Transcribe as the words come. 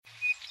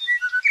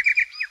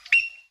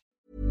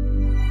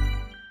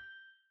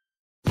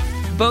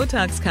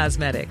Botox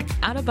Cosmetic,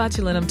 out of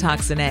botulinum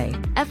toxin A,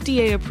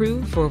 FDA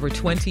approved for over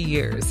 20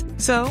 years.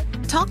 So,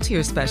 talk to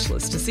your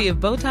specialist to see if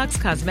Botox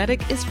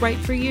Cosmetic is right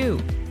for you.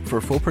 For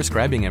full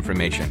prescribing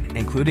information,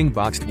 including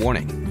boxed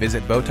warning,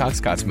 visit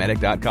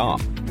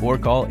BotoxCosmetic.com or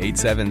call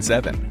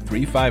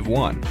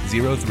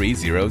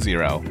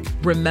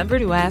 877-351-0300. Remember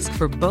to ask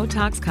for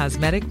Botox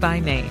Cosmetic by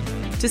name.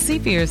 To see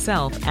for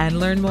yourself and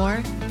learn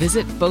more,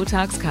 visit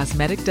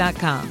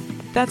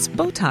BotoxCosmetic.com. That's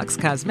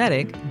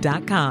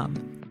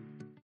BotoxCosmetic.com.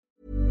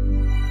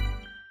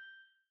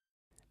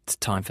 It's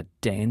time for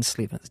Dan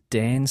Slevin. It's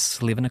Dan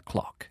Slevin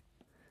o'clock.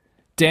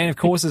 Dan, of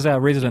course, is our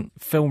resident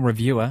film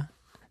reviewer.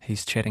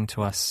 He's chatting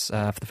to us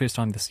for the first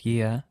time this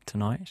year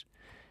tonight.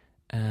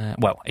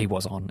 Well, he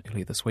was on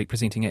earlier this week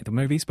presenting at the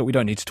movies, but we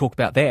don't need to talk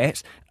about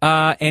that.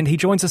 And he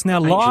joins us now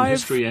live. Ancient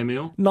history,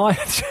 Emil.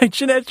 Live.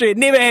 Ancient history. It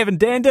never happened,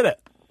 Dan, did it?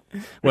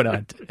 Well,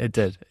 no, it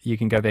did. You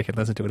can go back and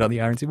listen to it on the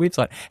RNC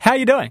website. How are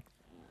you doing?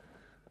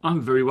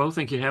 I'm very well,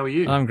 thank you. How are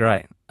you? I'm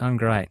great.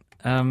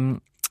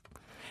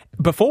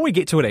 Before we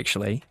get to it,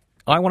 actually,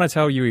 I want to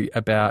tell you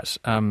about,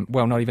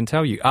 well, not even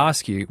tell you,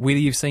 ask you whether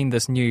you've seen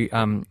this new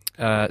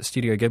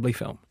Studio Ghibli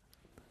film.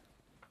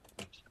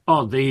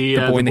 Oh, the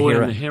Boy and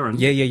the Heron.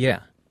 Yeah.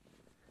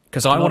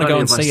 Because I want to go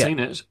and see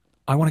it.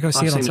 I want to go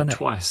see it on Sunday. I've seen it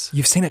twice.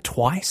 You've seen it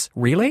twice?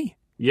 Really?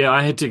 Yeah,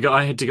 I had to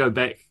go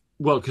back.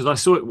 Well, because I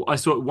saw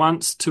it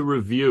once to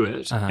review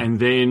it, and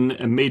then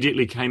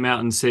immediately came out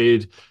and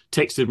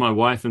texted my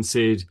wife and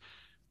said,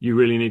 "You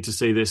really need to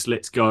see this.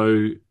 Let's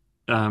go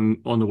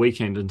on the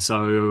weekend." And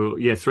so,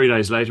 3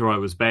 days later, I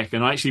was back,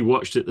 and I actually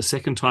watched it the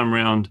second time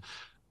round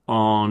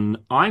on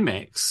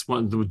IMAX,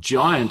 the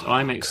giant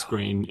IMAX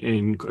screen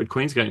at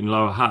Queensgate in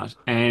Lower Hutt,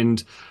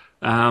 and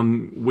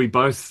we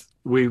both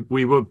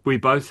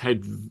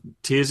had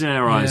tears in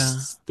our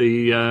eyes at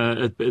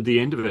the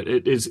end of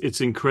it.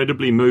 It's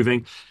incredibly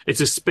moving.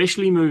 It's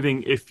especially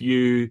moving if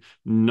you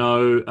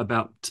know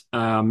about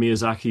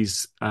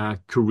Miyazaki's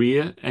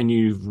career and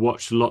you've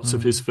watched lots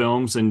of his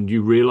films and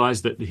you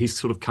realize that he's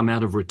sort of come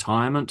out of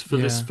retirement for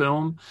this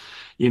film.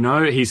 You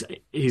know, he's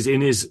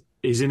in his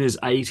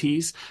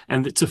 80s,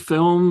 and it's a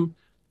film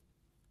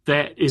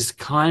that is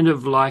kind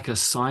of like a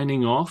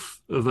signing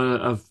off of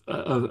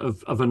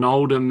an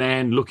older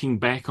man looking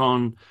back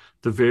on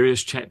the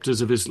various chapters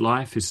of his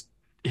life.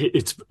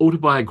 It's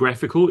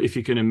autobiographical, if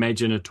you can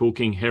imagine a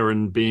talking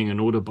heron being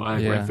an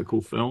autobiographical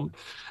film.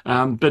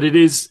 But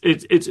it's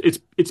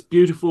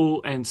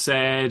beautiful and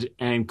sad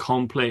and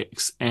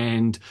complex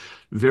and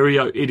very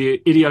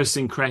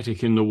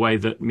idiosyncratic in the way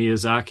that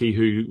Miyazaki,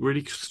 who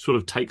really sort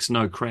of takes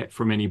no crap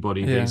from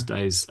anybody these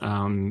days,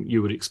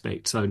 you would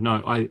expect. So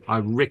no, I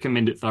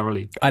recommend it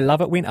thoroughly. I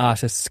love it when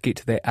artists get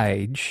to that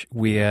age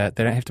where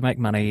they don't have to make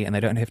money and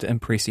they don't have to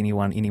impress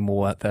anyone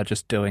anymore. They're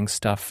just doing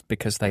stuff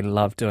because they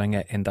love doing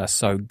it and they're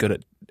so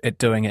good at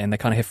doing it and they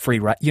kind of have free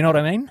rein. You know what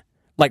I mean?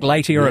 Like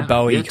Lady or a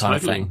Bowie kind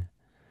of thing.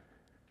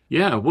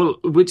 Yeah, well,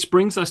 which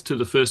brings us to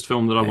the first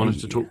film that I wanted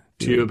to talk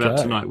to you about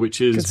tonight, which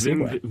is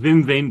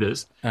Wim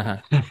Wenders. I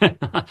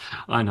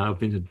know, I've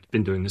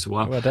been doing this a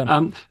while. Well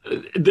done.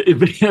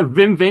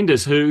 Wim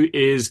Wenders,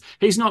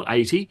 he's not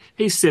 80,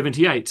 he's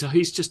 78, so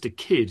he's just a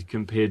kid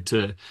compared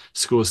to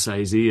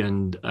Scorsese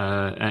and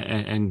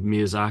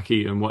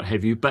Miyazaki and what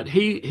have you. But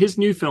his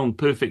new film,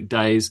 Perfect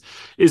Days,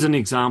 is an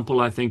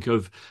example, I think,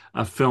 of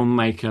a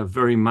filmmaker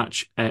very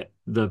much at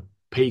the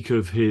peak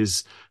of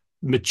his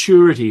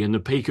maturity and the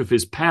peak of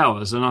his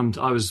powers. And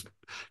I was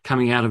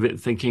coming out of it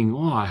thinking,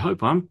 I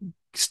hope I'm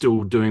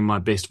still doing my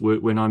best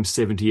work when I'm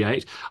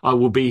 78. I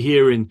will be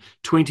here in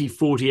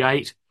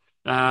 2048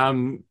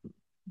 on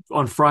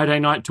Friday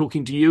night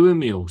talking to you,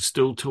 Emil.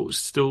 Still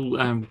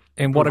and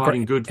what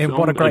providing good film and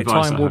what a great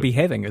advice, time we'll be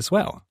having as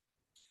well.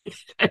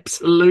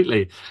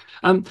 Absolutely.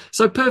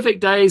 So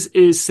Perfect Days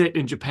is set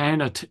in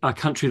Japan, a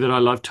country that I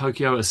love,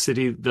 Tokyo, a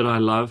city that I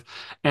love.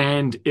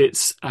 And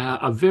it's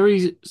a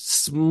very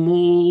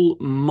small,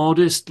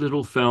 modest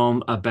little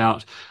film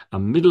about a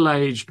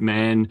middle-aged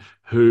man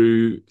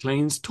who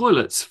cleans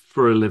toilets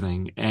for a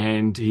living.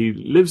 And he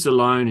lives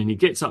alone and he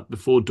gets up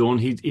before dawn.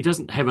 He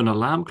doesn't have an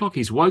alarm clock.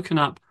 He's woken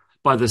up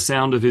by the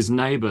sound of his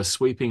neighbour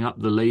sweeping up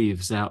the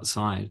leaves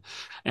outside.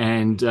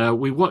 And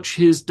we watch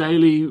his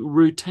daily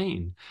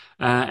routine.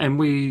 And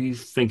we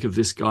think of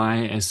this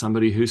guy as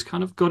somebody who's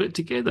kind of got it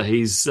together.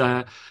 He's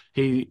had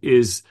a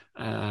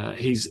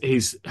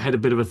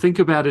bit of a think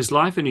about his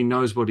life, and he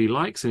knows what he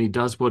likes and he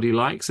does what he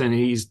likes, and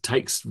he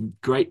takes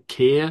great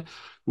care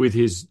with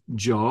his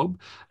job.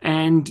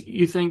 And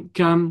you think,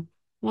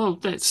 well,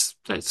 that's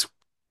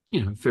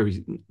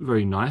very,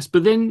 very nice.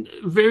 But then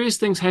various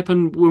things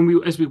happen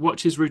as we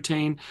watch his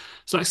routine.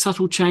 It's like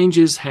subtle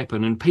changes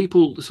happen and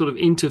people sort of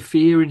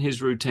interfere in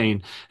his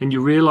routine. And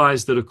you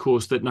realize that, of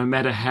course, that no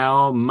matter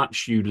how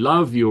much you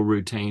love your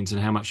routines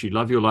and how much you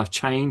love your life,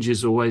 change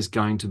is always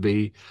going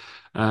to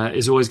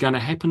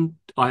happen.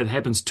 Either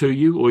happens to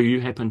you or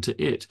you happen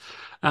to it.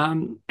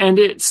 And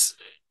it's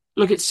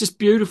just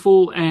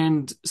beautiful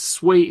and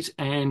sweet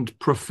and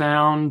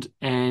profound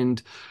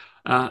and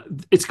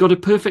It's got a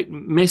perfect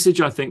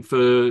message, I think,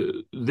 for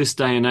this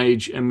day and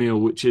age, Emil,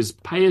 which is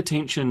pay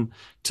attention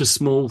to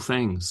small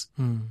things.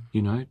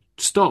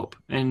 Stop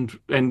and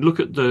look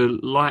at the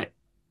light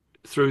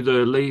through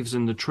the leaves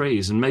and the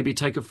trees, and maybe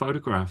take a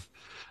photograph.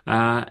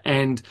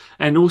 And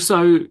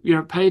also,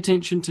 pay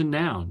attention to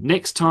now.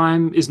 Next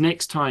time is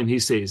next time, he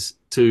says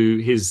to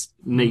his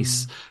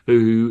niece,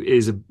 who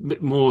is a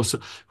bit more,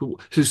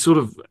 who's sort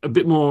of a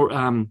bit more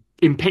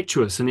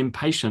impetuous and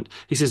impatient.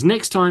 He says,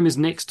 next time is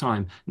next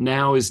time,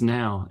 now is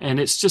now. And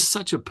it's just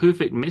such a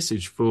perfect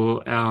message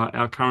for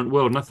our current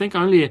world. And I think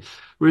only a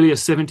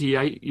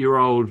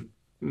 78-year-old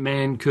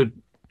man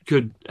could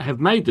have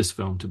made this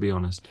film, to be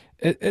honest.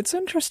 It's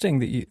interesting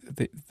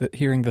that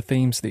hearing the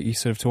themes that you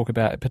sort of talk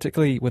about,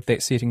 particularly with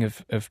that setting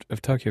of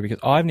Tokyo, because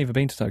I've never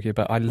been to Tokyo,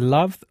 but I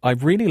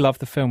really love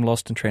the film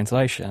Lost in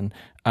Translation,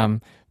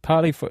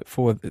 partly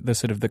for the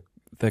sort of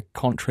the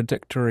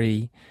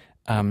contradictory,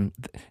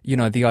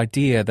 the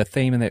idea, the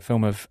theme in that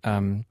film of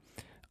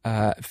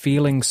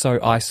feeling so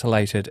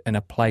isolated in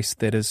a place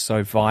that is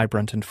so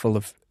vibrant and full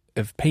of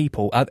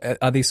people.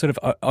 Are there sort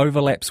of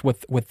overlaps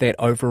with that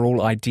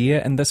overall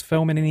idea in this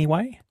film in any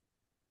way?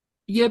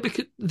 Yeah,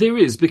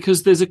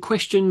 because there's a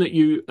question that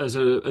you, as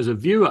a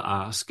viewer,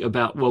 ask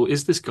about, well,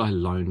 is this guy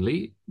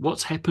lonely?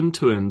 What's happened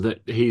to him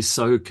that he's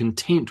so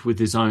content with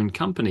his own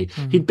company?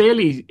 He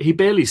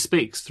barely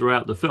speaks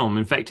throughout the film.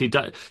 In fact,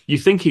 you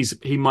think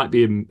he might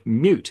be a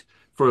mute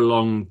for a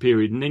long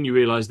period, and then you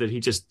realize that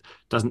he just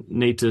doesn't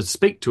need to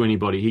speak to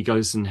anybody. He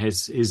goes and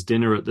has his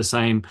dinner at the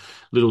same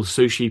little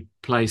sushi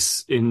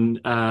place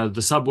in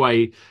the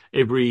subway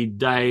every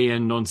day,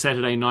 and on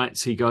Saturday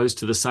nights he goes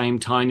to the same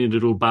tiny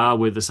little bar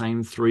where the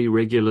same three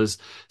regulars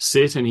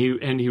sit, and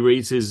he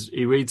reads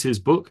his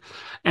book,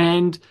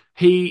 and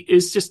he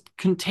is just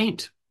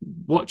content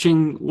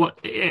watching what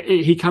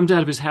he comes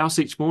out of his house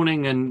each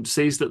morning and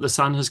sees that the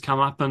sun has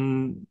come up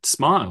and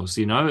smiles,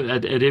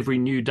 at every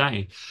new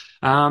day.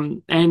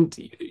 And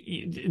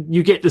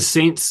you get the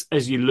sense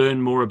as you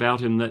learn more about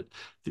him that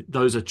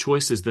those are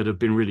choices that have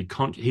been really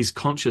he's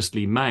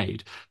consciously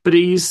made. But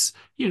he's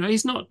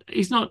not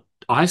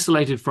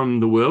isolated from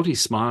the world. He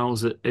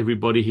smiles at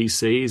everybody he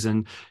sees,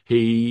 and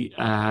he's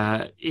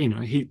not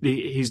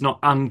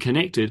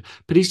unconnected.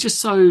 But he's just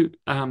so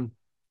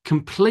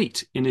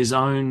complete in his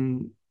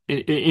own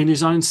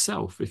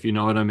self, if you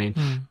know what I mean.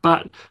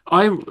 But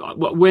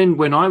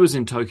when I was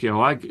in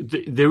Tokyo,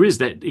 there is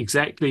that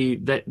exactly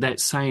that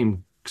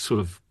same sort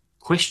of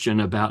question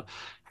about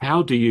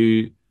how do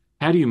you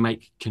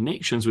make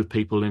connections with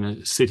people in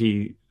a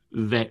city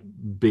that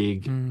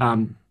big.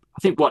 I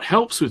think what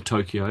helps with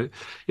Tokyo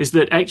is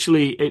that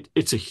actually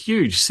it's a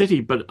huge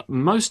city, but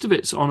most of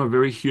it's on a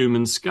very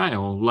human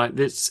scale. Like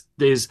there's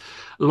a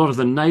lot of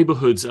the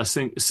neighborhoods are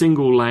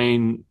single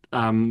lane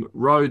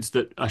roads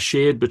that are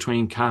shared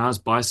between cars,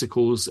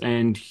 bicycles,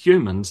 and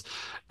humans,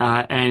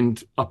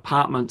 and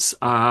apartments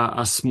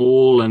are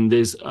small, and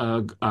there's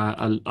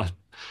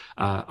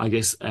I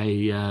guess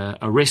a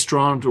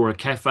restaurant or a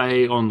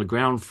cafe on the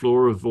ground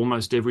floor of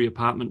almost every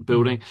apartment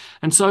building.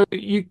 And so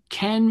you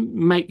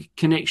can make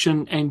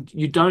connection, and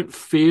you don't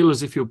feel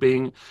as if you're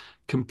being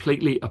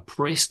completely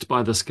oppressed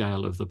by the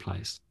scale of the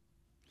place.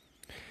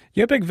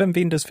 You're a big Wim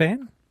Wenders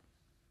fan?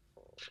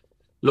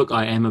 Look,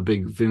 I am a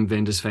big Wim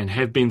Wenders fan,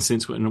 have been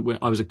since when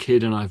I was a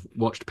kid, and I've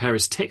watched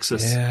Paris,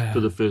 Texas for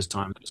the first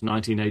time. It was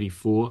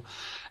 1984.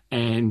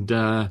 And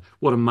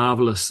what a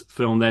marvelous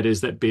film that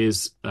is. That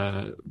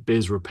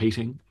bears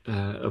repeating,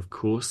 of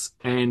course.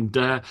 And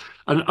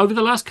over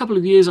the last couple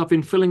of years, I've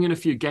been filling in a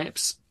few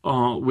gaps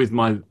with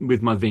my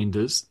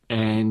Wenders,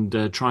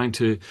 and trying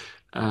to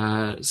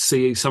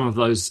see some of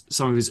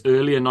his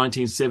earlier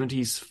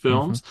 1970s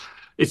films.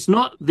 It's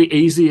not the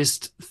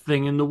easiest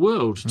thing in the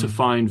world to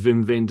find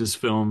Wim Wenders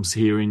films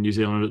here in New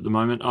Zealand at the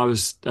moment. I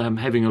was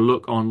having a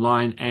look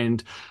online,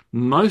 and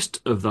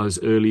most of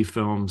those early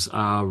films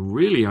are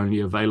really only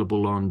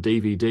available on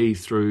DVD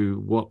through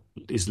what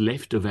is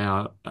left of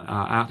our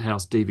art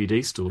house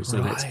DVD store.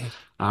 So that's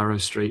Arrow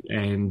Street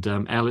and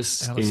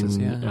Alice's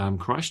in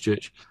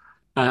Christchurch.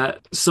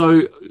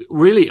 So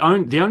really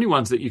the only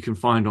ones that you can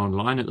find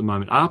online at the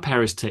moment are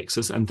Paris,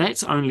 Texas, and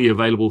that's only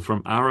available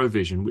from Arrow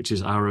Vision, which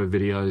is Arrow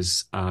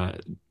Video's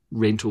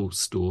rental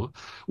store.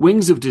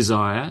 Wings of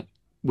Desire,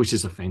 which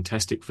is a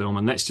fantastic film,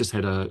 and that's just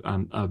had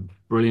a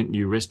brilliant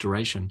new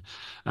restoration.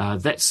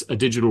 That's a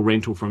digital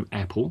rental from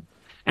Apple.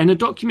 And a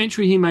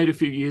documentary he made a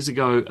few years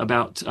ago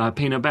about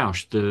Pina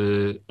Bausch,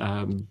 the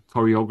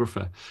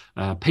choreographer.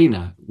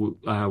 Pina,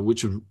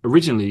 which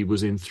originally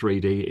was in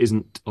 3D,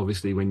 isn't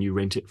obviously when you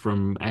rent it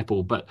from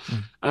Apple. But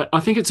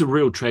I think it's a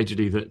real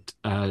tragedy that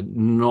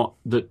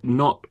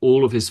not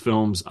all of his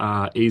films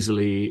are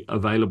easily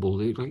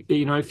available.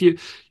 You know, if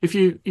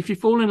you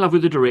fall in love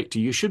with a director,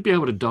 you should be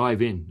able to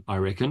dive in, I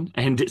reckon,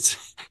 and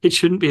it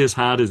shouldn't be as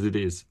hard as it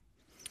is.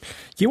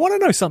 You want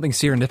to know something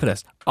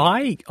serendipitous?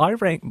 I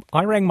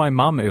rang my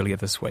mum earlier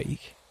this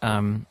week.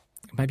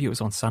 Maybe it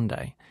was on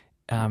Sunday,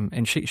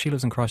 and she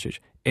lives in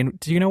Christchurch. And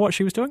do you know what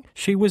she was doing?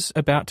 She was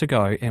about to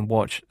go and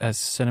watch a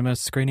cinema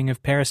screening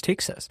of Paris,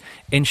 Texas.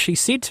 And she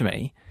said to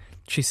me,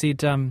 She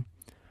said,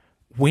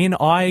 when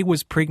I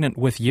was pregnant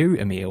with you,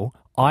 Emil,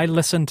 I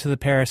listened to the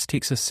Paris,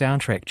 Texas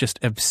soundtrack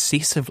just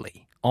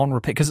obsessively on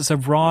repeat because it's a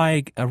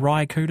Ry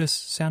Cooder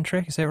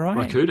soundtrack. Is that right?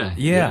 Ry Cooder.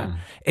 Yeah.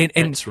 And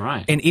that's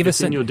right. And ever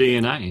it's in your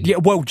DNA. Yeah.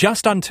 Well,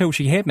 just until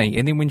she had me,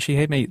 and then when she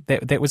had me,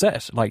 that was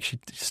it. Like she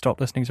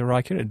stopped listening to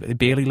Ry Cooder,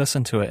 barely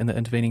listened to it in the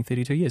intervening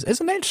 32 years.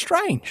 Isn't that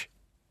strange?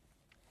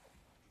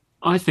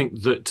 I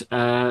think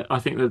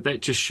that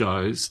just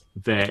shows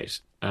that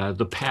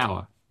the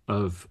power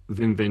of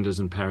Wim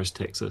Wenders in Paris,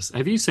 Texas.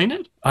 Have you seen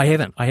it? I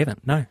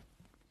haven't. No.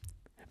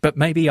 But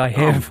maybe I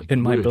have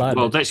in my blood.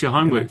 Well, that's your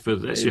homework for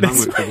this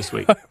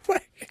week.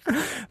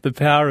 The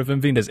power of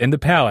Wim Wenders and the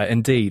power,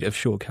 indeed, of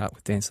Shortcut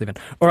with Dan Slevin.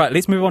 All right,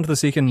 let's move on to the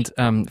second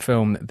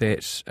film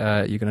that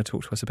you're going to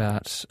talk to us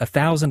about,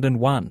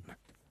 1001.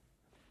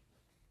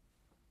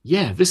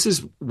 Yeah, this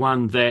is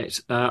one that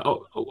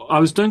I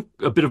was doing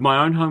a bit of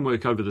my own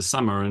homework over the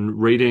summer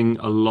and reading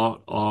a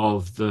lot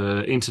of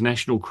the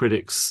international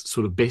critics'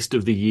 sort of best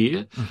of the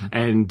year. Mm-hmm.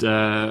 And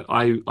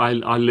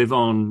I live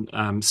on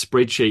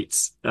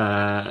spreadsheets,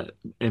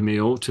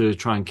 Emil, to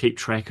try and keep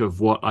track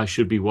of what I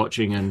should be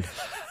watching and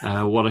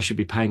what I should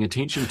be paying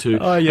attention to.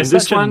 Oh, you're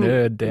such a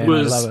nerd, Dan.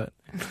 I love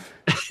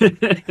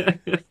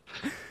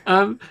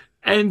it.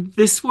 And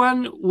this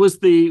one was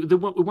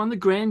won the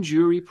Grand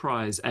Jury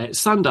Prize at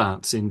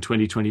Sundance in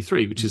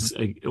 2023, which is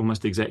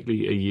almost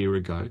exactly a year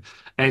ago.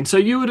 And so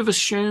you would have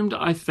assumed,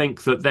 I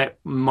think, that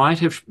might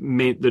have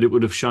meant that it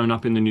would have shown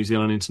up in the New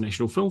Zealand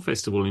International Film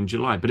Festival in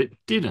July, but it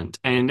didn't.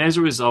 And as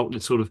a result,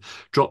 it sort of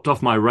dropped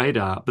off my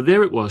radar. But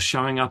there it was,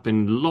 showing up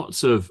in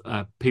lots of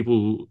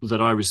people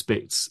that I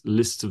respect's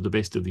lists of the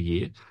best of the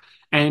year.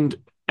 And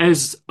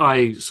as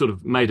I sort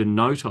of made a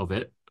note of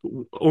it,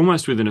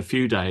 almost within a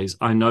few days,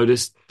 I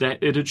noticed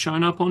that it had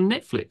shown up on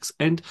Netflix.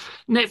 And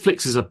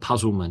Netflix is a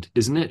puzzlement,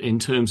 isn't it, in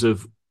terms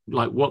of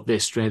like what their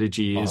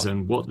strategy is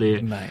and what their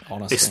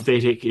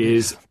aesthetic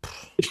is.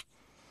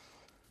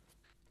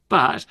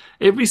 But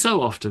every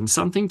so often,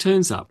 something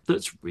turns up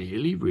that's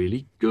really,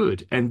 really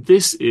good. And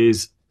this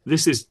is,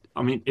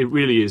 I mean, it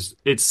really is.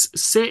 It's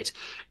set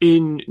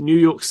in New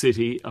York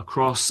City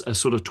across a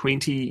sort of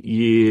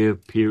 20-year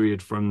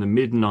period from the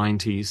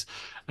mid-90s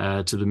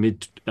to the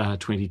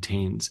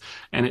mid-2010s.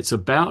 And it's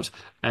about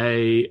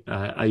a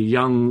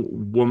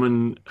young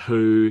woman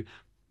who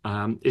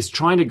is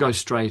trying to go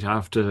straight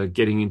after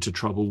getting into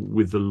trouble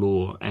with the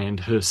law. And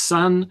her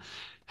son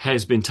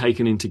has been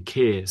taken into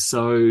care.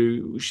 So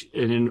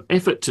in an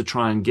effort to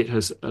try and get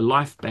her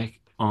life back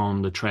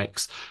on the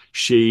tracks,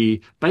 she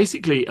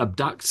basically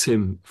abducts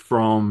him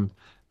from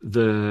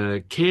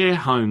the care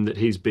home that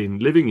he's been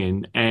living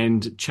in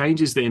and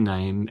changes their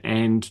name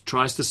and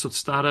tries to sort of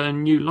start a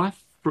new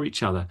life for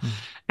each other.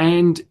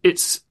 And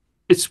it's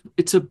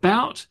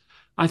about,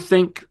 I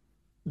think,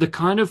 the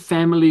kind of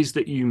families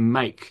that you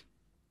make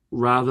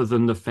rather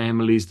than the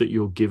families that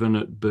you're given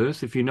at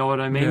birth, if you know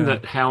what I mean. Yeah.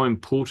 That how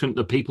important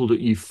the people that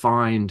you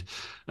find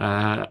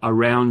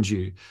around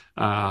you.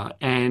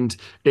 And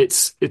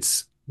it's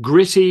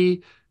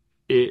gritty.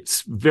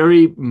 It's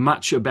very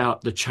much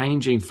about the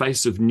changing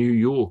face of New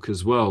York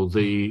as well,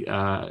 the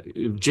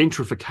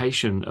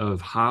gentrification of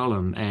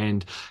Harlem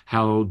and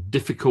how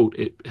difficult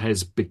it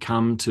has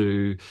become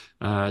to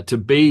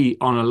be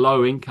on a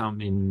low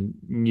income in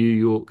New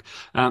York.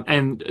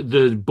 And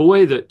the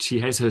boy that she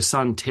has, her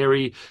son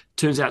Terry,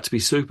 turns out to be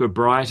super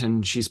bright,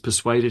 and she's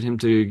persuaded him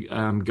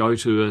to go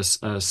to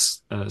a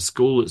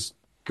school that's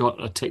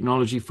got a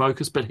technology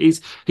focus, but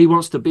he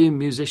wants to be a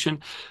musician.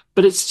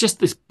 But it's just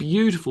this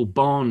beautiful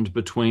bond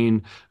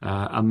between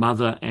a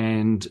mother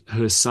and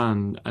her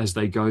son as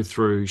they go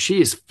through. She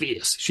is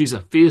fierce. She's a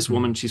fierce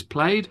woman. She's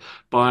played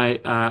by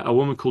a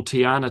woman called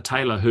Tiana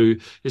Taylor, who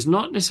is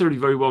not necessarily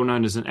very well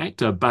known as an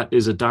actor, but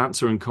is a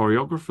dancer and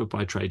choreographer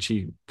by trade.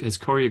 She has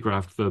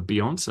choreographed for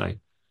Beyonce.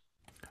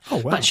 Oh,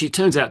 wow. But she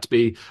turns out to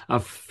be a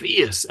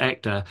fierce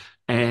actor,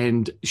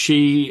 and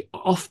she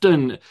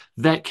often,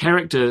 that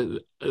character,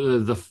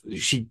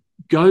 she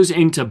goes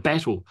into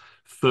battle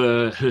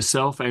for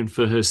herself and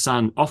for her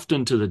son,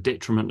 often to the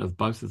detriment of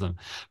both of them.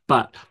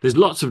 But there's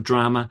lots of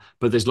drama,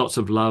 but there's lots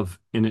of love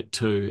in it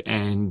too.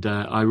 And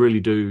I really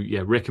do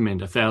recommend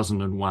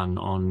 1001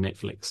 on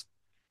Netflix.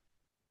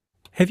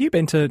 Have you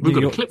been to We've New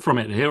got York? a clip from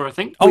it here, I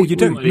think. Oh, you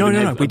do?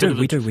 No, we do.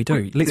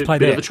 Let's play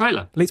that. Of the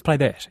trailer. Let's play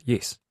that,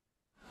 yes.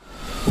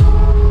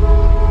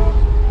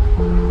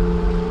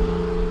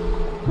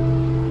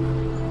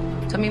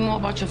 Tell me more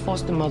about your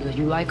foster mother.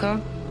 You like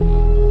her?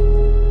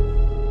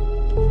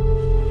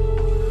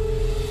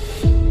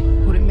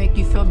 Would it make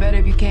you feel better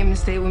if you came and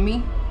stayed with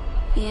me?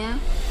 Yeah.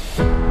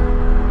 All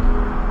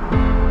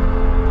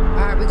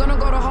right, we're gonna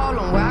go to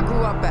Harlem, where I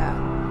grew up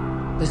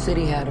at. The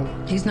city had him.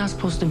 He's not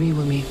supposed to be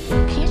with me.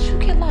 Can't you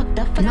get locked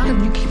up for Not that?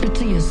 if you keep it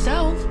to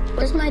yourself.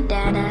 Where's my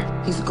dad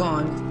at? He's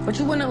gone. But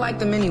you wouldn't have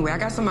liked him anyway. I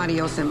got somebody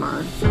else in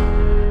mind.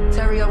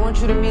 Terry, I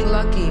want you to meet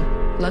Lucky.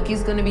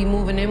 Lucky's gonna be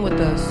moving in with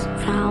us.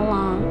 For how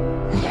long?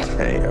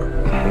 Hey,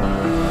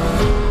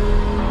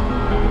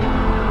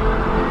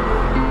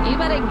 You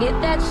better get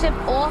that chip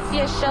off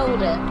your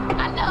shoulder.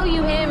 I know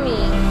you hear me.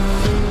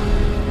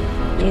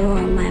 You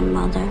are my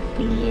mother.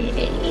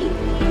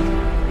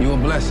 You a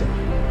blessing.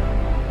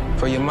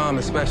 For your mom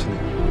especially.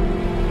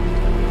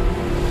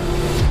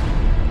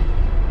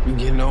 You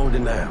getting older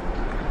now.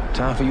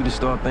 Time for you to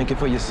start thinking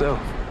for yourself.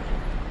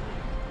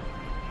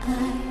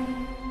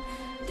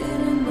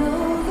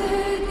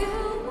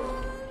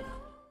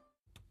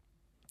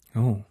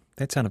 Oh,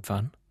 that sounded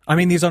fun. I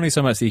mean, there's only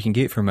so much that you can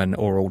get from an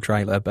oral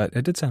trailer, but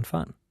it did sound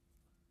fun.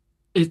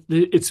 It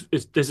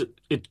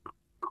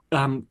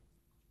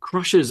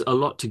crushes a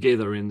lot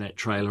together in that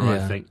trailer,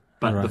 I think.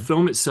 But the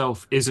film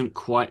itself isn't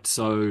quite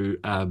so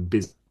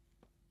busy.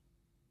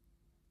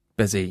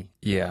 Busy,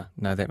 yeah.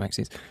 No, that makes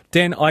sense.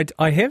 Dan,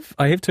 I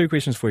have two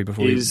questions for you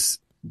before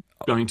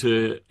going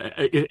to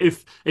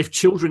if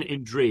children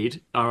in dread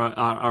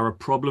are a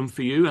problem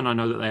for you, and I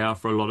know that they are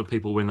for a lot of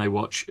people when they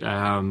watch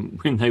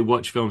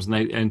films,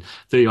 and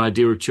the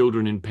idea of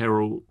children in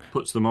peril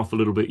puts them off a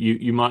little bit.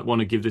 You might want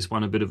to give this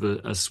one a bit of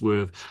a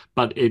swerve,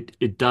 but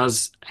it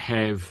does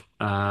have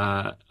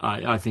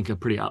I think a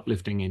pretty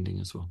uplifting ending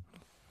as well.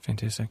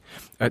 Fantastic.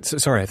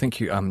 Sorry, I think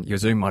your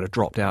Zoom might have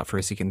dropped out for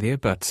a second there,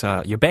 but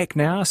you're back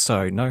now,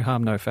 so no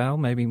harm, no foul.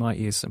 Maybe my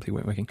ears simply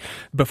weren't working.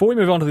 Before we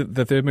move on to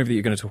the third movie that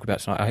you're going to talk about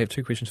tonight, I have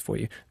two questions for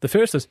you. The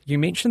first is, you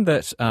mentioned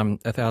that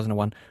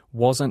 1001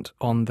 wasn't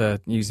on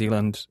the New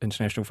Zealand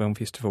International Film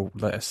Festival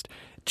list.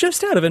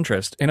 Just out of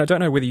interest, and I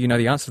don't know whether you know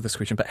the answer to this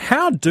question, but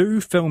how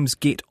do films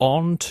get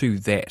onto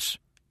that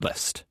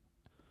list?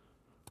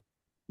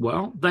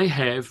 Well, they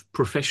have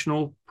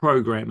professional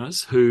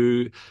programmers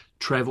who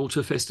travel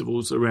to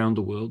festivals around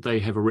the world. They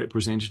have a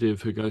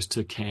representative who goes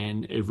to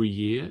Cannes every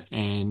year,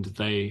 and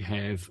they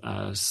have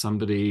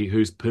somebody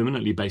who's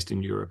permanently based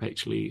in Europe,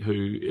 actually,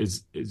 who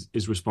is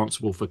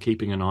responsible for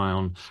keeping an eye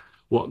on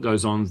what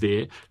goes on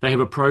there. They have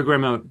a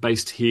programmer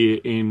based here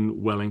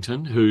in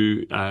Wellington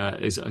who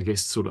is, I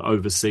guess, sort of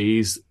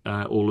oversees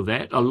all of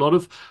that. A lot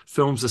of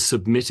films are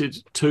submitted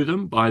to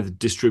them by the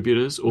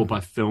distributors or by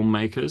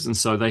filmmakers, and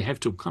so they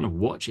have to kind of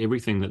watch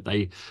everything that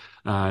they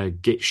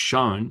get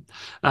shown.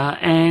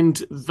 And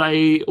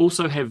they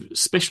also have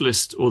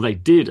specialists, or they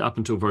did up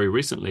until very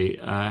recently,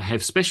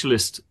 have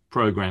specialist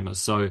programmers.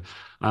 So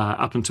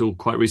up until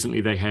quite recently,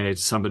 they had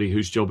somebody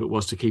whose job it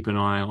was to keep an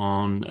eye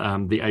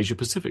on the Asia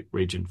Pacific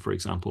region, for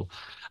example.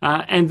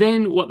 And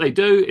then what they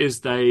do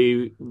is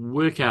they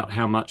work out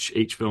how much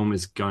each film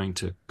is going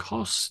to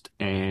cost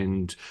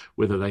and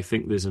whether they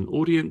think there's an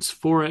audience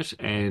for it.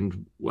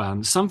 And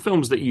some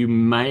films that you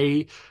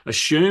may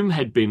assume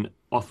had been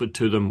offered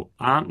to them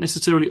aren't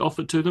necessarily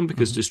offered to them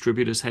because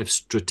distributors have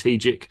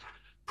strategic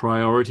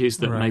priorities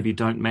that maybe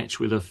don't match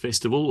with a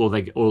festival, or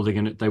they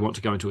want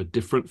to go into a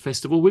different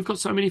festival. We've got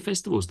so many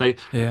festivals. They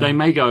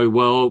may go,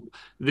 well,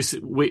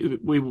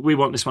 we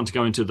want this one to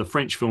go into the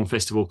French Film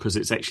Festival because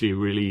it's actually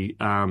really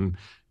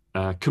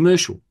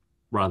commercial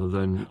rather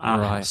than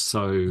art house.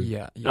 So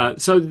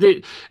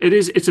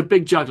it's a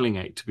big juggling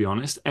act, to be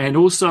honest. And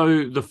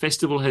also the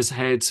festival has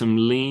had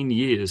some lean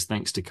years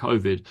thanks to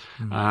COVID.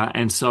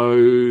 And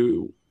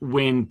so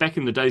when back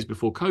in the days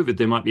before COVID,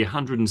 there might be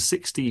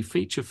 160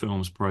 feature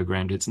films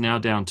programmed, it's now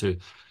down to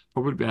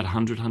probably about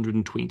 100,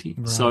 120.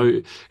 Right.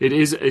 So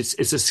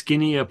it's a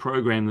skinnier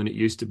program than it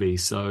used to be.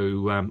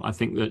 So I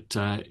think that,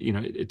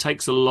 it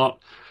takes a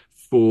lot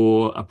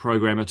for a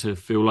programmer to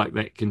feel like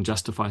that can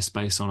justify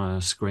space on a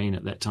screen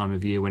at that time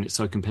of year when it's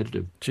so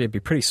competitive. Gee, it'd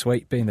be pretty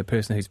sweet being the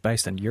person who's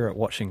based in Europe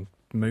watching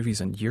movies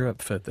in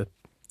Europe for the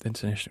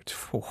international.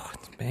 Oh,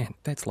 man,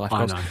 that's life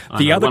goals. I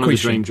know. One of the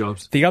dream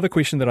jobs. The other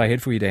question that I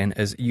had for you, Dan,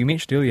 is you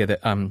mentioned earlier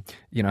that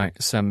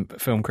some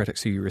film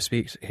critics who you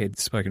respect had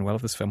spoken well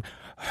of this film.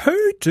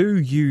 Who do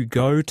you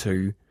go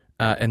to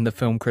in the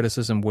film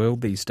criticism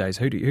world these days?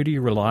 Who do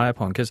you rely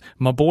upon? Because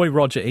my boy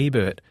Roger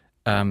Ebert,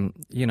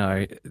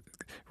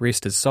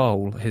 rest his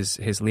soul,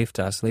 has left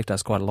us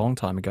quite a long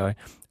time ago.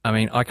 I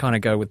mean, I kind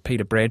of go with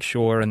Peter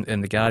Bradshaw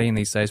and The Guardian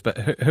these days, but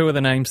who are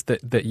the names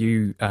that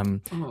you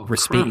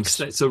respect?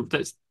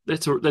 Christ,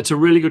 that's a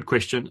really good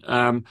question.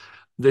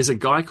 There's a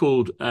guy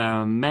called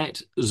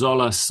Matt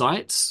Zoller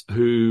Seitz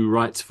who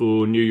writes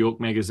for New York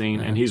Magazine,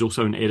 and he's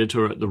also an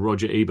editor at the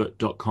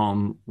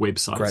RogerEbert.com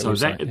website. Great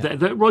website,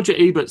 that Roger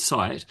Ebert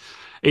site,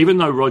 even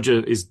though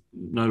Roger is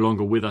no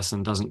longer with us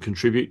and doesn't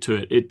contribute to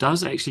it, it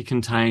does actually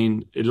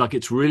contain,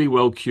 it's really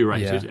well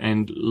curated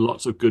and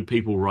lots of good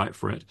people write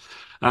for it.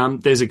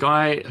 There's a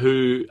guy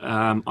who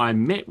I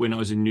met when I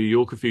was in New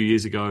York a few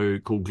years ago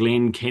called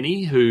Glenn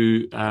Kenny,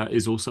 who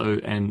is also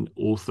an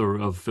author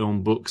of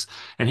film books,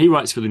 and he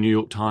writes for the New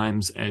York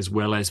Times as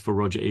well as for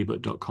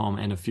RogerEbert.com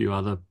and a few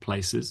other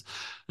places.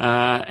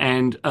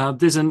 And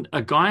there's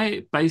a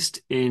guy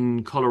based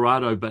in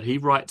Colorado, but he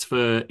writes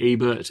for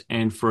Ebert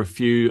and for a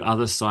few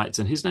other sites,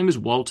 and his name is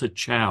Walter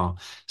Chow,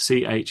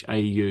 Chaw,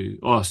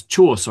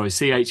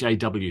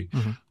 C-H-A-W.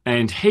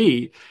 And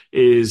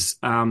he's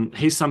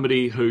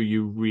somebody who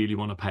you really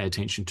want to pay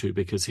attention to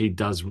because he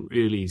does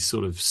really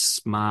sort of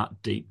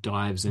smart, deep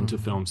dives into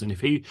films. And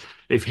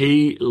if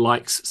he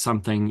likes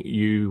something,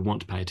 you want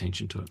to pay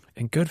attention to it.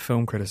 And good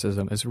film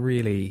criticism is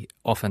really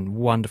often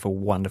wonderful,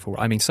 wonderful.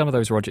 I mean, some of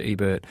those Roger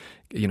Ebert,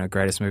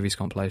 greatest movies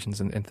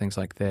compilations and things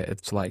like that,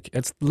 it's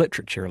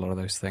literature, a lot of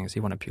those things.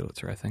 You want a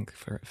Pulitzer, I think,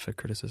 for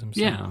criticism.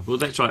 So. Yeah, well,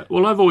 that's right.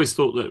 Well, I've always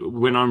thought that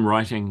when I'm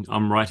writing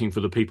for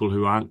the people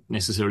who aren't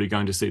necessarily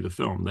going to see the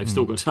film. They've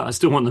still got. I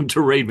still want them to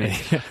read me.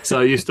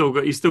 So you still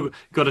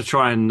got to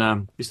try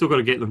and you still got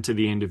to get them to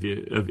the end of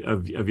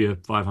your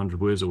 500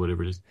 words or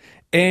whatever it is.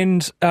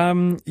 And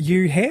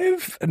you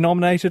have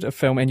nominated a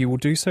film, and you will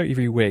do so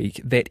every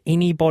week, that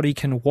anybody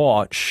can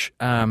watch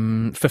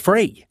for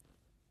free.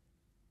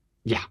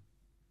 Yeah.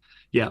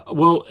 Yeah,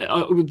 well,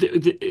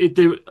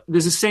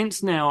 there's a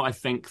sense now, I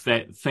think,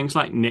 that things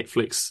like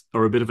Netflix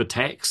are a bit of a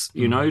tax,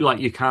 like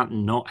you can't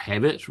not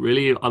have it,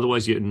 really.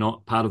 Otherwise, you're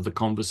not part of the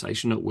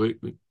conversation at work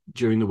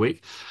during the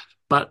week.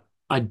 But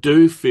I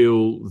do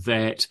feel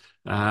that,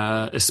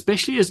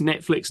 especially as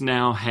Netflix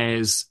now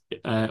has,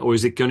 or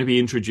is it going to be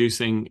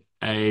introducing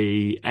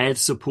a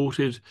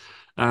ad-supported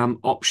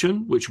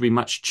option, which will be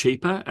much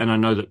cheaper. And I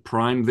know that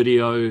Prime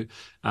Video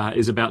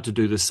is about to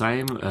do the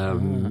same,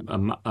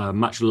 a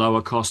much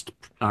lower cost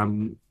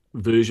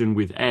version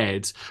with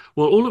ads.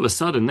 Well, all of a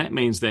sudden, that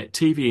means that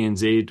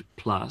TVNZ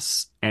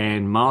Plus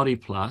and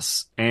Māori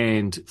Plus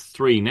and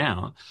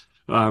 3Now,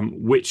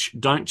 which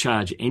don't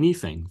charge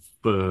anything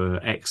for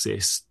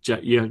access,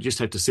 you just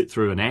have to sit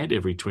through an ad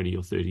every 20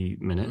 or 30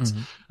 minutes.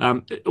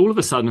 All of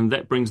a sudden,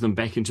 that brings them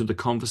back into the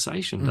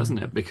conversation, doesn't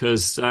it?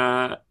 Because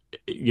no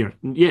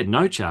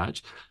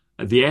charge.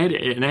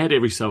 An ad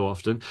every so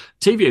often.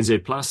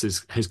 TVNZ Plus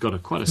has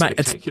got quite a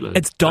spectacular.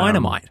 It's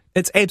dynamite.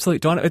 It's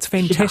absolute dynamite. It's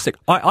fantastic.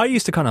 Yeah. I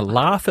used to kind of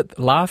laugh at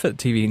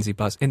TVNZ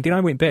Plus, and then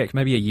I went back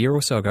maybe a year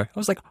or so ago. I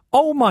was like,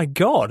 oh my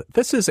god,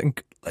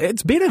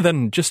 it's better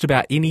than just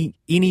about any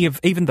of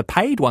even the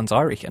paid ones,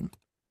 I reckon.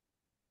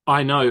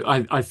 I know.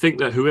 I think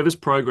that whoever's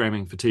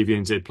programming for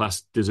TVNZ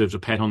Plus deserves a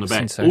pat on the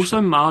back.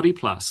 Also, Māori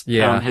Plus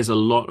has a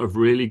lot of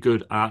really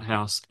good art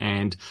house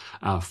and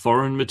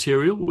foreign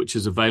material, which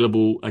is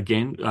available,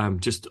 again,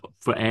 just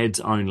for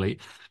ads only.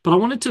 But I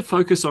wanted to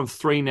focus on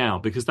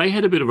 3Now because they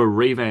had a bit of a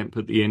revamp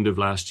at the end of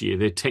last year.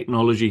 Their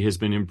technology has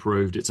been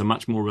improved. It's a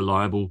much more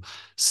reliable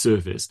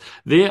service.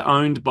 They're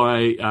owned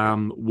by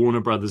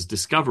Warner Brothers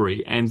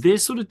Discovery, and they're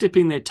sort of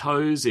dipping their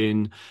toes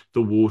in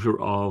the water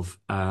of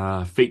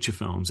feature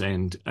films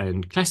and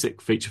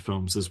classic feature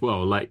films as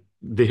well. Like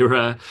there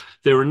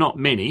are not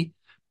many,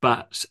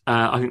 but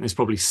I think there's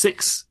probably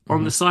 6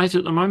 on the site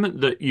at the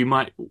moment that you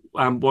might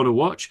want to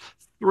watch.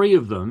 3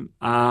 of them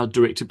are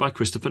directed by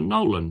Christopher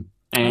Nolan.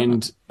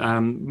 And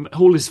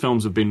all his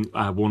films have been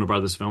Warner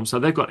Brothers films, so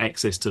they've got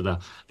access to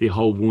the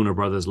whole Warner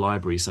Brothers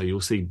library. So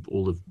you'll see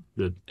all of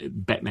the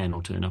Batman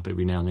will turn up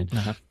every now and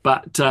then.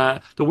 But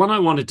the one I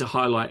wanted to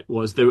highlight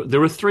was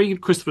there are 3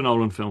 Christopher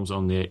Nolan films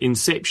on there: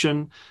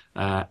 Inception,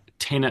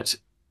 Tenet,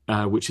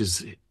 which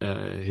is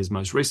his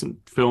most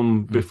recent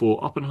film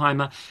before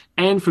Oppenheimer,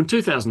 and from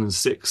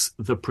 2006,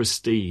 The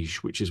Prestige,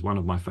 which is one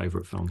of my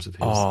favourite films of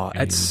his. Oh,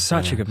 it's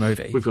such a good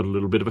movie. We've got a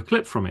little bit of a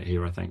clip from it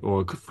here, I think,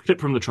 or a clip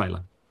from the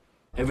trailer.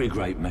 Every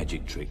great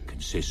magic trick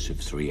consists of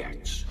 3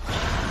 acts.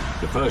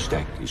 The first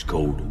act is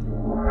called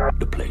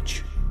the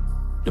pledge.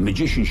 The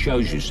magician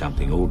shows you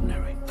something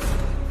ordinary,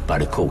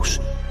 but of course,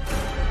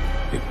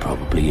 it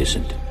probably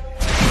isn't.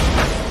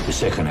 The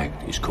second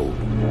act is called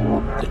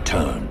the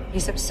turn.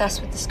 He's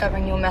obsessed with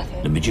discovering your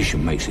method. The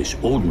magician makes this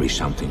ordinary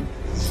something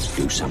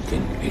do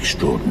something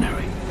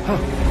extraordinary.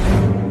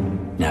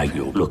 Now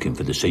you're looking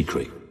for the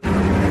secret,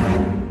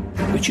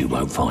 but you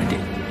won't find it.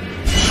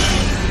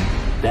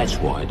 That's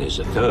why there's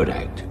a third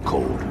act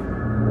called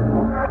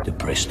the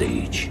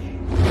prestige.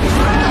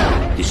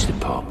 This is the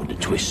part with the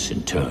twists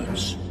and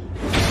turns,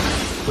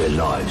 where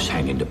lives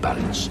hang in the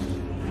balance.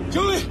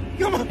 Julie,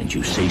 come on! And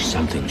you see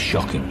something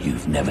shocking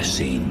you've never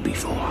seen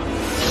before.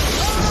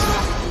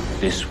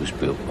 This was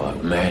built by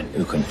a man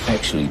who can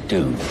actually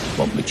do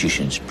what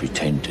magicians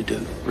pretend to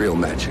do. Real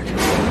magic.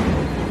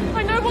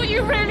 I know what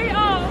you really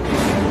are!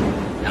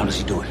 How does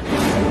he do it?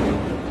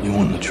 You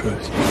want the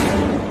truth?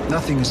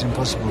 Nothing is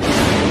impossible.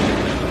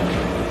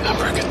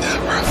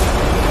 Abracadabra.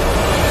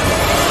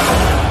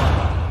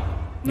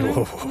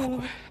 No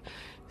more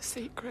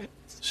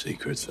secrets.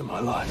 Secrets of my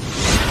life.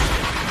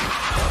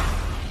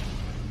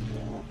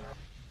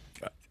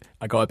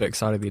 I got a bit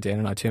excited there, Dan,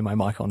 and I turned my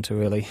mic on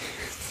too early.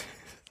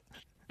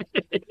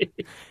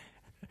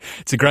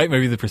 It's a great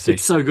movie, The Prestige.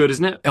 It's so good,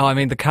 isn't it? Oh, I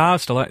mean, the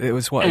cast, it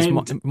was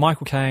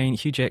Michael Caine,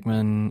 Hugh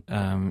Jackman,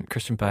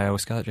 Christian Bale,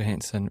 Scarlett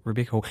Johansson,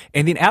 Rebecca Hall,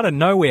 and then out of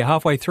nowhere,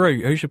 halfway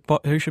through, who should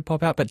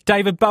pop out but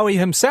David Bowie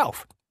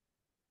himself?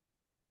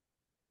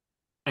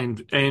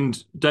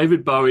 And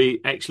David Bowie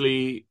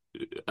actually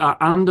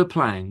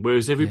underplaying,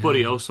 whereas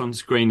everybody else on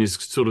screen is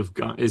sort of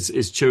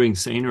is chewing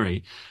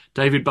scenery.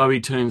 David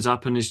Bowie turns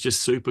up and is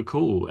just super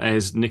cool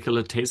as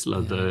Nikola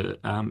Tesla, the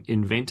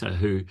inventor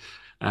who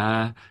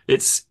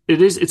It's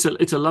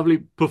a lovely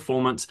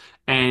performance,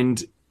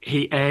 and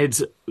he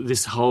adds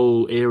this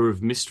whole air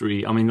of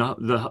mystery. I mean,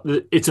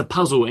 it's a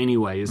puzzle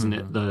anyway, isn't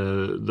it?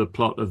 The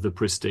plot of The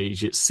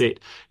Prestige. It's set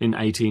in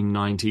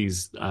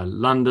 1890s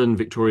London,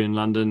 Victorian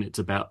London. It's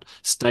about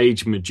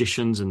stage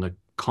magicians and the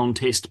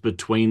contest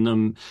between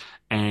them,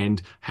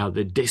 and how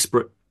they're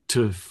desperate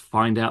to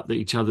find out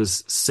each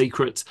other's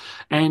secrets.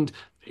 And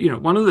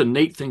one of the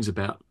neat things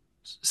about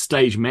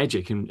stage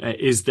magic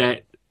is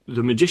that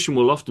the magician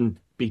will often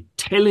be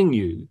telling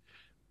you,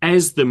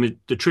 as the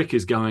trick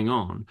is going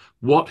on,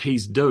 what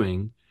he's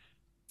doing.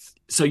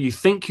 So you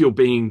think you're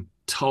being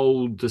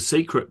told the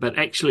secret, but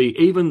actually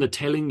even the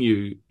telling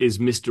you is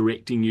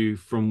misdirecting you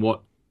from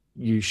what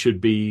you should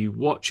be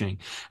watching.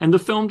 And the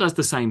film does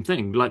the same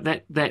thing. Like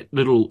that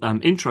little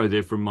intro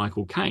there from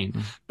Michael Caine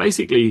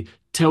basically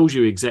tells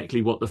you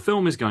exactly what the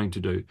film is going to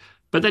do.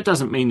 But that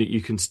doesn't mean that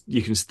you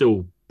can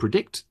still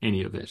predict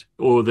any of it,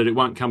 or that it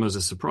won't come as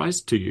a surprise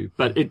to you.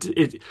 But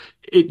it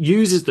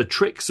uses the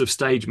tricks of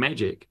stage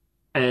magic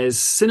as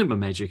cinema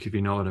magic, if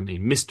you know what I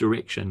mean.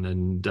 Misdirection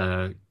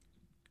and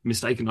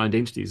mistaken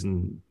identities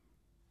and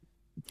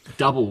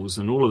doubles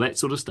and all of that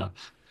sort of stuff.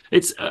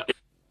 It's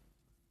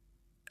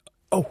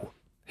Oh,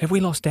 have we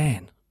lost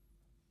Dan?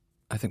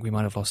 I think we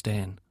might have lost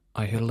Dan.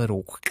 I heard a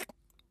little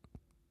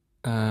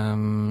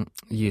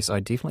yes, I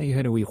definitely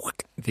heard a wee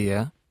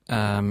there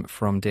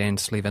from Dan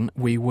Slevin.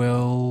 We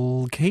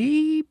will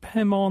keep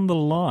him on the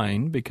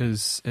line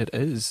because it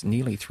is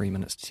nearly 3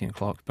 minutes to 10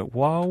 o'clock. But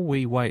while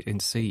we wait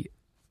and see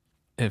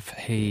if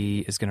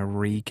he is going to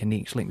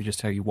reconnect, let me just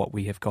tell you what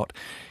we have got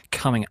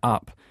coming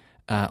up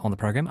on the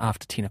program.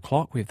 After 10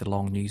 o'clock, we have the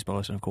long news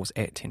bulletin, of course,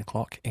 at 10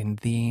 o'clock. And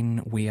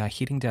then we are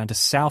heading down to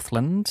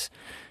Southland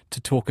to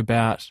talk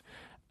about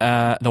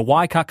the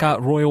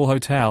Waikaka Royal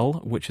Hotel,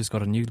 which has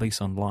got a new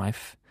lease on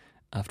life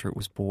after it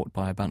was bought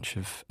by a bunch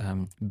of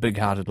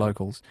big-hearted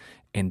locals.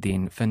 And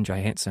then Finn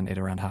Johansson at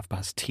around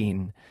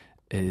 10:30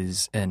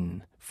 is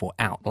in for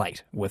Out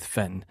Late with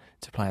Finn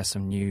to play us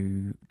some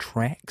new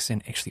tracks.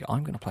 And actually,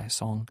 I'm going to play a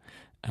song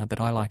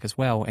that I like as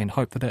well and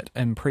hope that it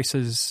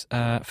impresses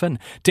Finn.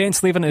 Dan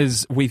Slevin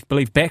is, we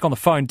believe, back on the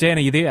phone. Dan,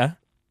 are you there?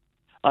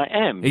 I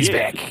am. He's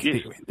yes, back.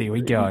 Yes. There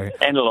we go.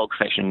 Analog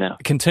fashion now.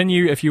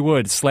 Continue, if you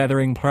would,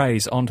 slathering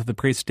praise onto The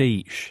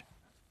Prestige.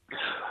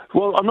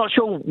 Well, I'm not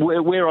sure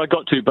where I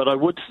got to, but I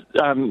would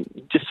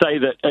just say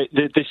that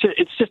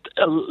it's just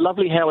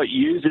lovely how it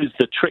uses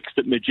the tricks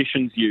that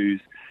magicians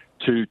use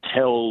to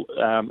tell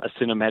a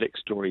cinematic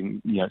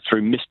story,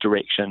 through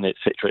misdirection,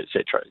 etc.,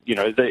 etc.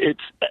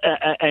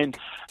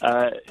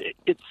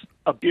 It's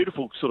a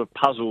beautiful sort of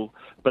puzzle,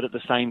 but at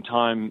the same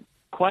time,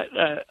 quite.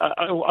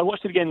 I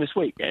watched it again this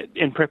week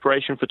in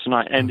preparation for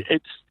tonight, and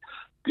it's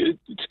a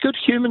good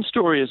human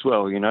story as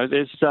well.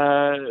 There's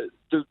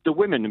the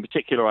women in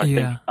particular, I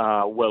think,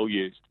 are well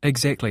used.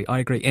 Exactly, I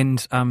agree,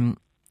 and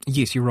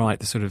yes, you're right.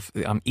 The sort of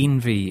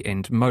envy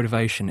and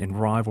motivation and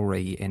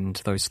rivalry and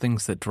those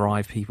things that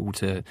drive people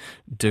to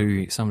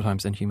do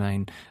sometimes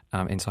inhumane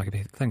and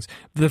psychopathic things.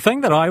 The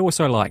thing that I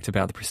also liked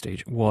about The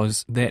Prestige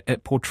was that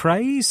it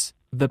portrays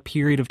the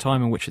period of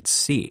time in which it's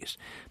set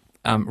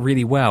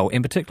really well,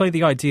 and particularly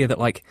the idea that,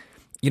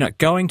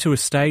 going to a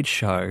stage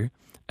show,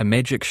 a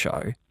magic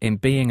show,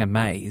 and being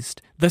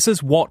amazed, this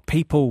is what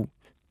people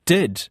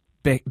did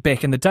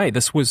back in the day.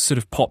 This was sort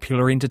of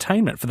popular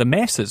entertainment for the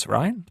masses,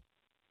 right?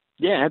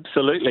 Yeah,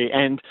 absolutely.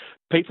 And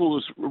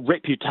people's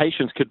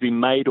reputations could be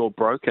made or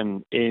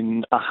broken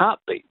in a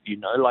heartbeat.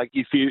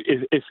 If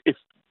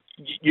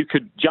you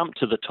could jump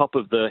to the top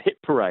of the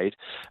hit parade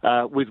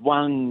with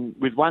one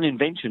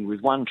invention,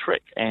 with one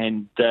trick,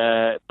 and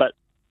but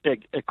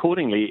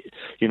accordingly,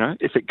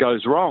 if it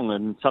goes wrong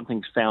and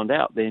something's found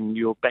out, then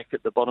you're back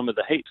at the bottom of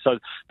the heap. So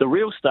the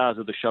real stars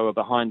of the show are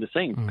behind the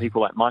scenes, people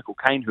like Michael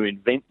Caine, who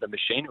invent the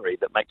machinery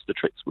that makes the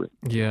tricks work.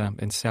 Yeah,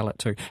 and sell it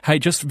too. Hey,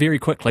 just very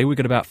quickly, we've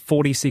got about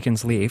 40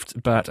 seconds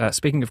left, but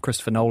speaking of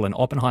Christopher Nolan,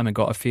 Oppenheimer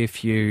got a fair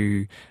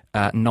few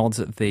nods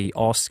at the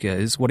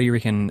Oscars. What do you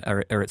reckon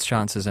are its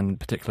chances, in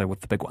particular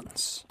with the big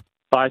ones?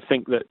 I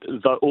think that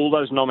all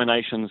those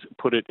nominations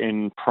put it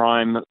in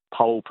prime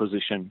pole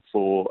position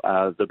for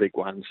the big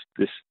ones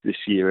this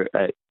year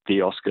at the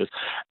Oscars.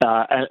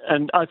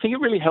 And I think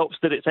it really helps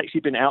that it's actually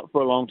been out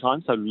for a long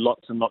time, so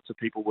lots and lots of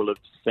people will have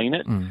seen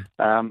it.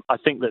 I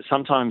think that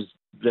sometimes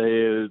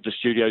the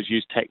studios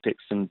use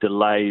tactics and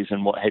delays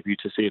and what have you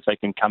to see if they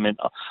can come in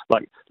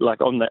like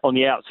on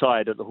the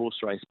outside at the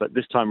horse race, but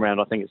this time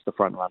round I think it's the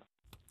front runner.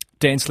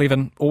 Dan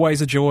Slevin,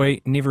 always a joy,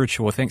 never a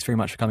chore. Thanks very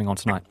much for coming on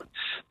tonight.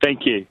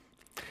 Thank you.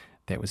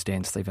 That was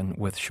Dan Slevin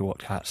with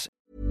Shortcuts.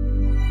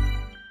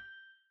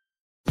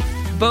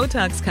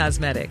 Botox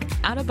Cosmetic,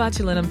 out of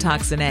botulinum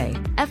toxin A,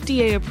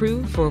 FDA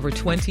approved for over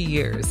 20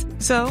 years.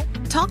 So,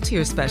 talk to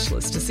your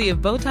specialist to see if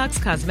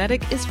Botox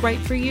Cosmetic is right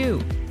for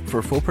you.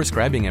 For full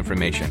prescribing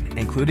information,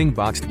 including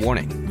boxed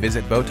warning,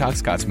 visit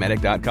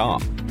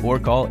BotoxCosmetic.com or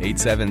call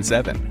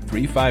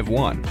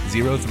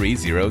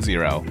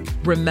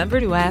 877-351-0300.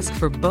 Remember to ask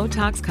for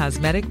Botox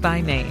Cosmetic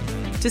by name.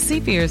 To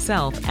see for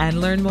yourself and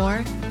learn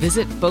more,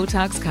 visit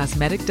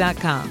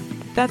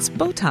BotoxCosmetic.com. That's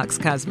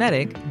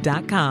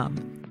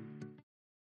BotoxCosmetic.com.